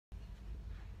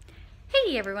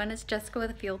Hey everyone, it's Jessica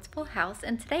with Fields Full House,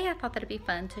 and today I thought that it'd be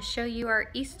fun to show you our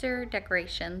Easter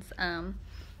decorations in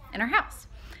our house.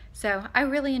 So I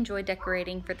really enjoy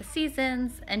decorating for the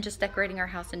seasons and just decorating our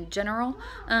house in general,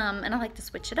 and I like to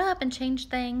switch it up and change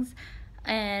things.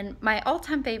 And my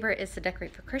all-time favorite is to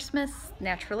decorate for Christmas,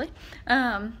 naturally.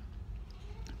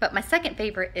 But my second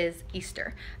favorite is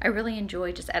Easter. I really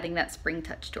enjoy just adding that spring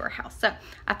touch to our house. So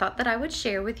I thought that I would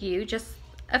share with you just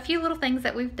a few little things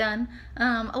that we've done.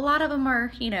 A lot of them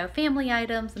are, family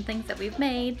items and things that we've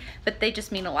made, but they just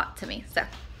mean a lot to me. So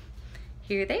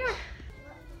here they are.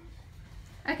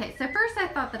 Okay, so first I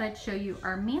thought that I'd show you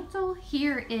our mantle.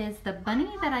 Here is the bunny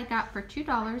that I got for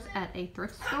 $2 at a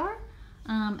thrift store.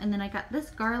 And then I got this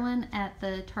garland at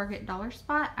the Target dollar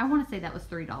spot. I want to say that was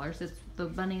 $3. The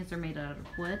bunnies are made out of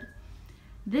wood.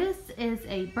 This is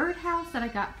a birdhouse that I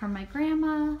got from my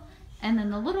grandma. And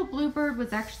then the little bluebird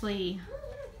was actually,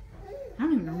 I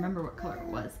don't even remember what color it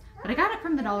was, but I got it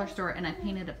from the dollar store and I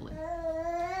painted it blue.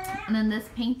 And then this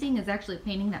painting is actually a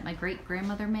painting that my great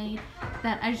grandmother made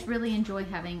that I just really enjoy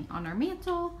having on our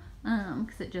mantle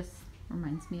because it just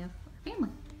reminds me of our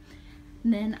family.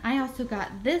 And then I also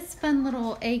got this fun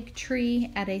little egg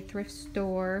tree at a thrift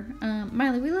store.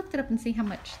 Miley, we looked it up and see how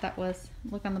much that was.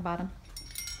 Look on the bottom.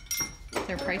 Is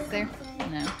there a price there?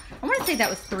 No. I want to say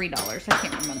that was $3. I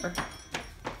can't remember.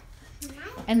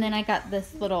 And then I got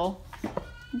this little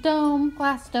dome,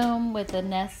 glass dome with a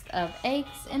nest of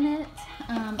eggs in it.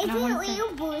 Is it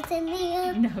real birds in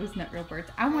there? No, it's not real birds.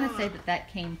 I want to say that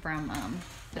that came from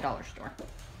the dollar store.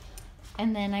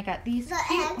 And then I got these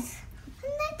eggs.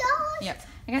 Yep.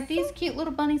 I got these cute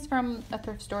little bunnies from a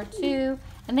thrift store too,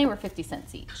 and they were 50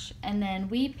 cents each. And then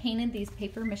we painted these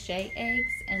paper mache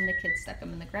eggs, and the kids stuck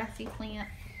them in the grassy plant.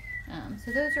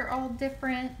 So those are all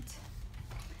different.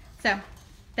 So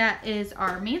that is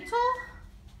our mantle,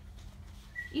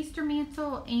 Easter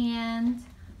mantle, and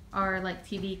our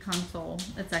TV console.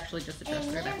 It's actually just a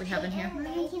dresser that we have in here.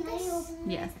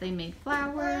 Yes, they made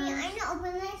flowers. I know,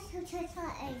 open this to touch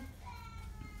our egg.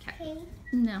 Okay.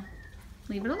 No.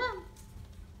 Leave it alone.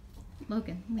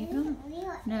 Logan, leave it alone.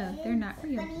 No, they're not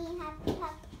real.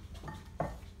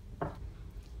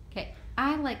 Okay,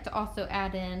 I like to also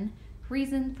add in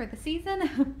reason for the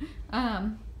season.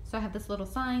 So I have this little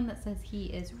sign that says he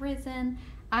is risen.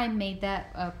 I made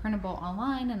that printable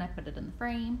online and I put it in the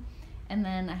frame. And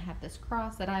then I have this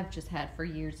cross that I've just had for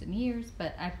years and years,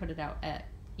 but I put it out at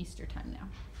Easter time now.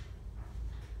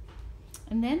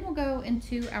 And then we'll go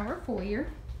into our foyer.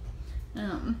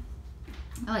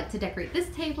 I like to decorate this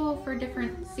table for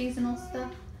different seasonal stuff.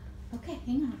 Okay,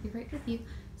 hang on, I'll be right with you.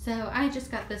 So I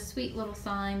just got this sweet little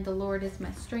sign, "The Lord is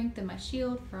my strength and my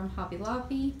shield," from Hobby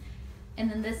Lobby. And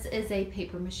then this is a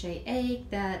paper mache egg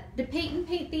that, did Peyton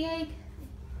paint the egg?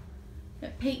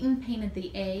 Peyton painted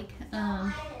the egg.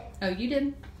 Oh, you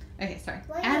did? Okay, sorry.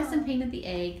 Addison painted the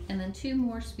egg, and then two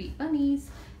more sweet bunnies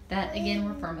that again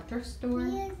were from a thrift store.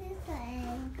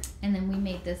 And then we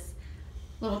made this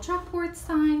little chalkboard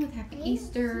sign with Happy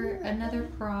Easter, another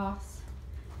cross,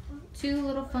 two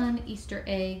little fun Easter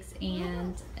eggs,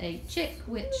 and a chick,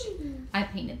 which I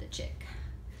painted the chick.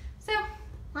 So,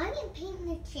 why are you painting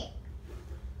the chick?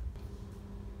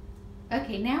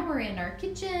 Okay, now we're in our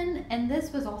kitchen, and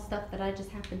this was all stuff that I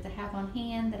just happened to have on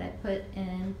hand that I put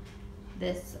in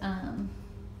this, can't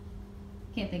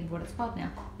think of what it's called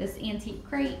now, this antique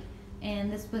crate.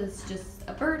 And this was just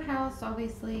a birdhouse,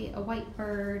 obviously, a white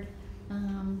bird.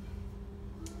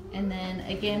 And then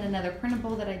again, another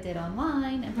printable that I did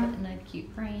online and put in a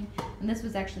cute frame. And this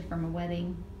was actually from a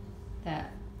wedding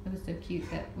that it was so cute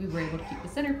that we were able to keep the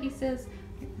centerpieces.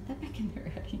 Put that back in there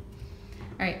already.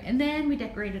 All right, and then we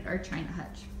decorated our china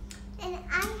hutch. And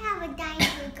I have a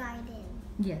dinosaur garden.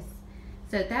 Yes.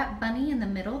 So that bunny in the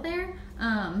middle there,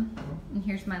 and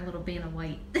here's my little Vanna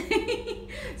White.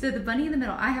 So the bunny in the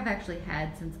middle, I have actually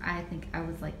had since I think I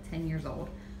was like 10 years old.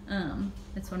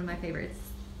 It's one of my favorites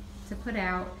to put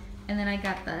out. And then I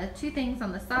got the two things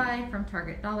on the side from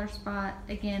Target dollar spot,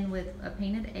 again with a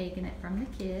painted egg in it from the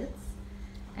kids.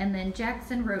 And then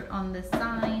Jackson wrote on the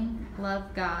sign,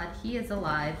 "Love God, He is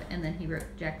alive," and then he wrote,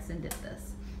 "Jackson did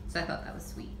this." So I thought that was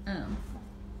sweet.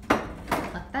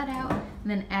 Left that out. And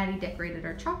then Addie decorated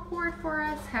our chalkboard for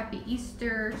us. Happy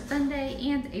Easter Sunday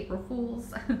and April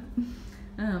Fools.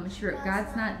 She wrote,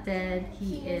 "God's not dead,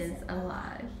 He is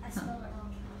alive."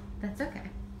 That's okay.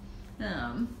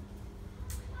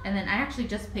 And then I actually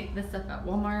just picked this up at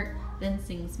Walmart. "Then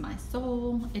Sings My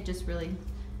Soul." It just really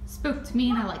spoke to me,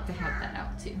 and I like to have that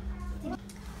out too.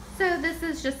 So this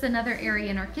is just another area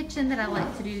in our kitchen that I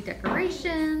like to do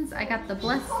decorations. I got the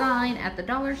blessed sign at the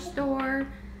dollar store.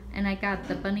 And I got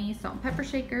the bunny salt and pepper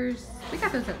shakers. We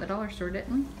got those at the dollar store,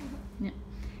 didn't we? Yeah.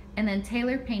 And then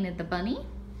Taylor painted the bunny.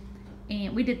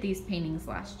 And we did these paintings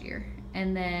last year.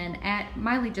 And then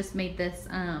Miley just made this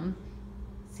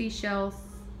seashell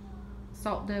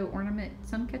salt dough ornament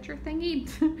sun catcher thingy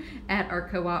at our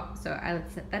co-op. So I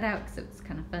set that out because it was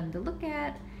kind of fun to look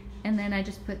at. And then I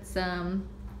just put some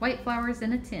white flowers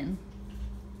in a tin.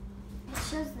 It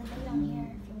shows the date on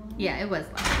here if you want. Yeah, it was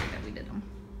last year that we did them.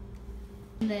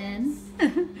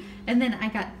 And then I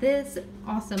got this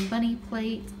awesome bunny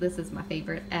plate. This is my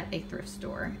favorite at a thrift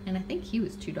store. And I think he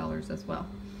was $2 as well.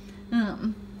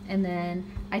 And then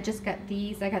I just got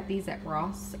these. I got these at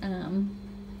Ross.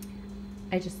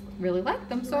 I just really like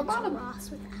them, so I bought them. Ross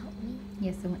without me.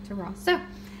 Yes, I went to Ross. So,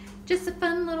 just a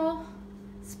fun little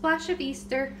splash of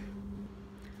Easter.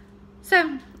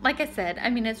 So, like I said, I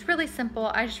mean, it's really simple.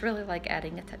 I just really like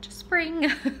adding a touch of spring.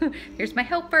 Here's my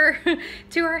helper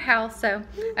to our house. So,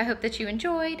 I hope that you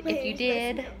enjoyed. If you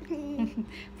did,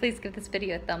 please give this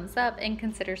video a thumbs up and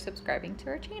consider subscribing to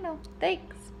our channel.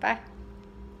 Thanks. Bye.